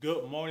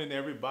Good morning,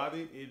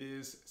 everybody. It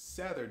is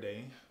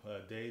Saturday, a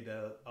day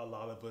that a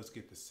lot of us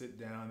get to sit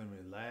down and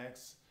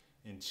relax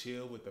and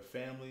chill with the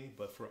family.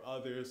 But for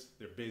others,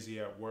 they're busy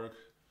at work.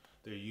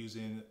 They're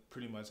using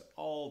pretty much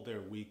all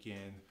their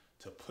weekend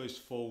to push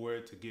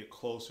forward, to get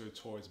closer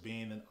towards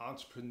being an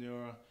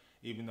entrepreneur,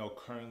 even though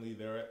currently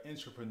they're an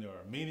entrepreneur,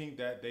 meaning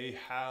that they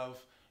have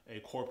a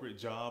corporate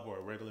job or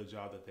a regular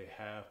job that they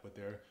have, but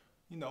they're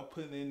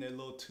putting in their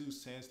little 2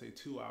 cents, their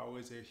 2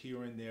 hours, they're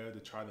here and there to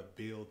try to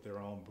build their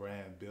own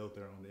brand, build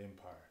their own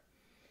empire.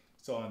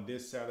 So on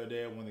this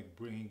Saturday, I want to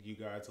bring you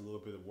guys a little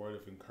bit of word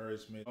of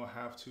encouragement. You don't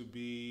have to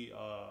be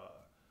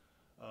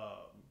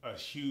a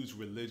huge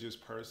religious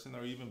person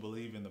or even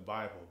believe in the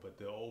Bible, but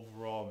the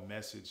overall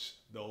message,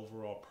 the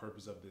overall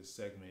purpose of this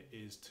segment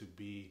is to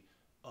be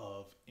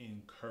of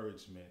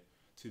encouragement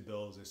to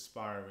those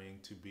aspiring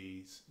to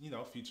be,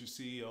 future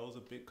CEOs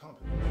of big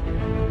companies.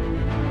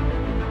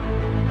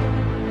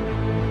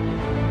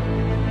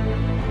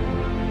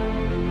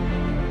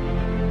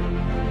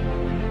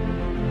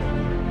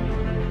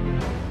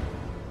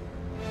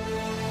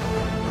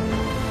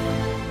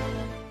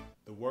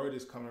 The word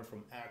is coming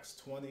from Acts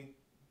 20,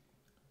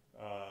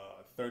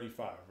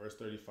 35, verse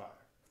 35.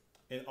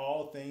 In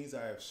all things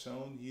I have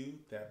shown you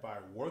that by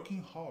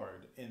working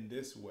hard in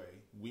this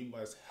way, we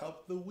must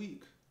help the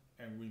weak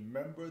and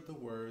remember the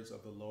words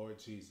of the Lord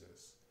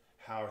Jesus,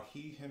 how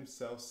he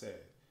himself said,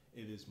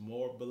 it is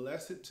more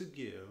blessed to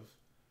give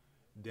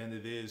than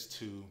it is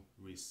to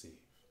receive.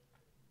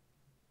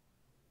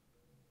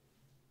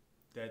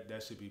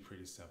 That should be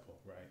pretty simple,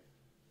 right?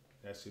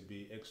 That should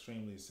be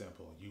extremely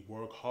simple. You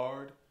work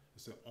hard.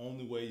 It's the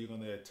only way you're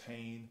going to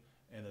attain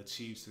and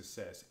achieve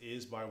success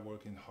is by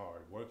working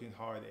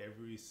hard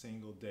every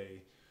single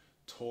day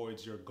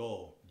towards your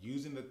goal,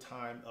 using the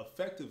time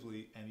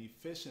effectively and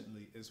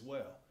efficiently as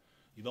well.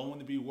 You don't want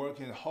to be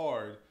working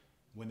hard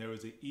when there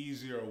is an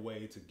easier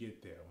way to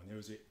get there, when there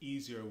is an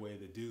easier way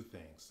to do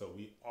things. So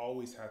we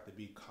always have to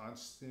be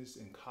conscious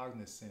and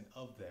cognizant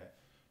of that,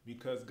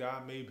 because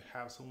God may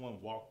have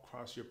someone walk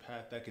across your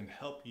path that can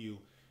help you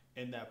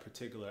in that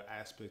particular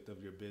aspect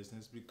of your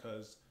business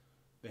because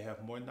they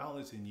have more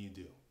knowledge than you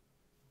do.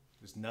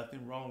 There's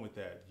nothing wrong with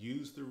that.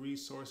 Use the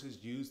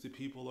resources, use the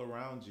people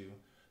around you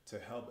to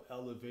help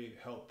elevate,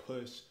 help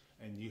push,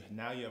 and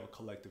now you have a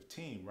collective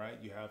team, right?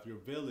 You have your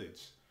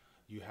village,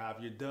 you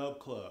have your Dub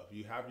Club,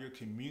 you have your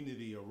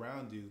community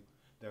around you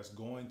that's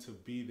going to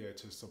be there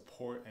to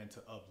support and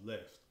to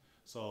uplift.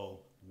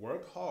 So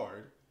work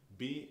hard,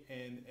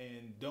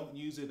 and don't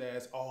use it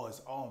as, oh,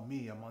 it's all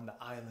me, I'm on the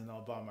island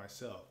all by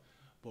myself.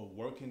 But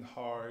working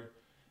hard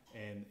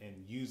and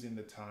using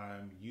the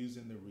time,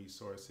 using the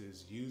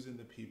resources, using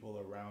the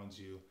people around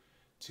you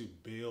to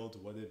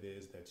build what it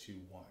is that you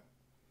want.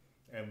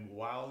 And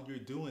while you're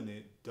doing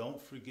it,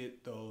 don't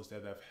forget those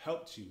that have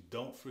helped you.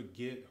 Don't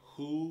forget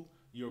who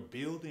you're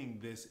building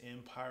this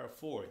empire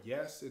for.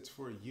 Yes, it's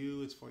for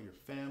you, it's for your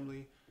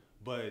family,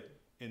 but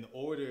in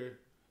order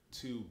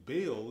to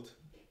build,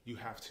 you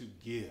have to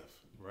give,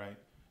 right?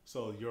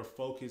 So your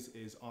focus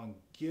is on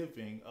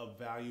giving a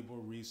valuable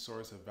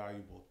resource, a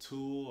valuable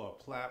tool,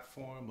 a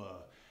platform,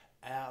 a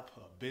app,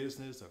 a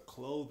business, a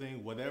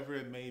clothing, whatever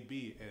it may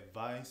be,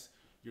 advice.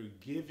 You're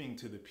giving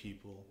to the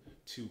people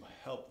to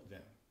help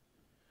them.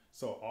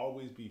 So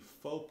always be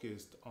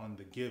focused on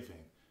the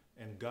giving,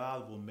 and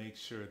God will make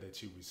sure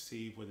that you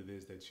receive what it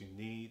is that you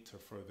need to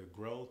further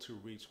grow, to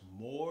reach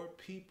more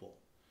people.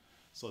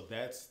 So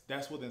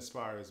that's what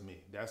inspires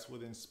me. That's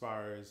what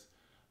inspires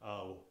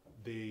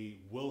the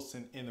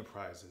Wilson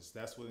Enterprises.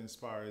 That's what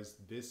inspires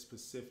this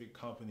specific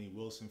company,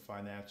 Wilson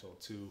Financial,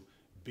 to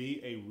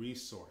be a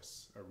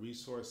resource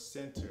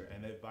center,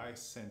 an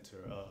advice center,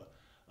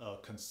 a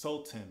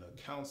consultant,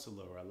 a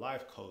counselor, a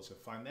life coach, a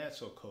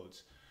financial coach,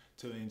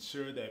 to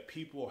ensure that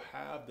people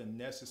have the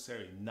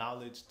necessary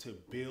knowledge to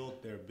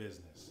build their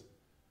business.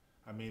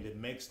 I mean, it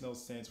makes no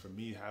sense for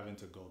me having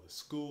to go to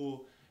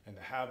school and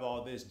to have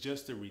all this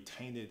just to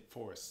retain it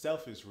for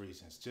selfish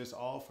reasons, just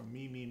all for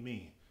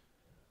me.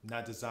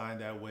 Not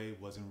designed that way,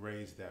 wasn't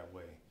raised that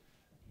way.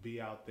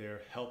 Be out there,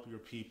 help your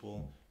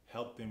people,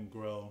 help them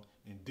grow,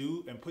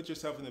 and put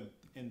yourself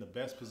in the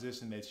best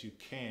position that you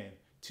can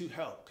to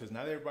help, because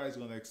not everybody's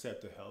going to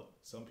accept the help.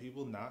 Some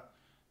people not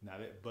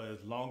it, but as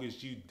long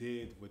as you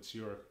did what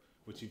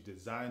you've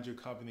designed your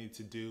company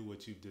to do,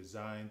 what you've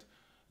designed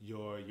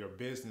your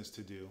business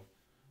to do,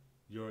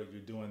 you're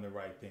doing the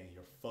right thing.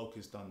 You're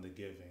focused on the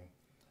giving,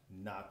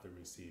 not the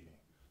receiving.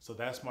 So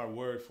that's my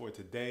word for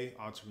today.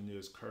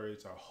 Entrepreneur's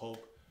Courage. I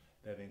hope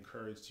that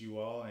encouraged you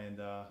all,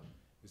 and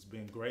it's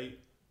been great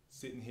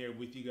sitting here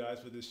with you guys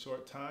for this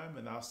short time,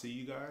 and I'll see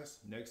you guys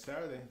next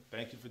Saturday.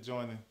 Thank you for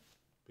joining.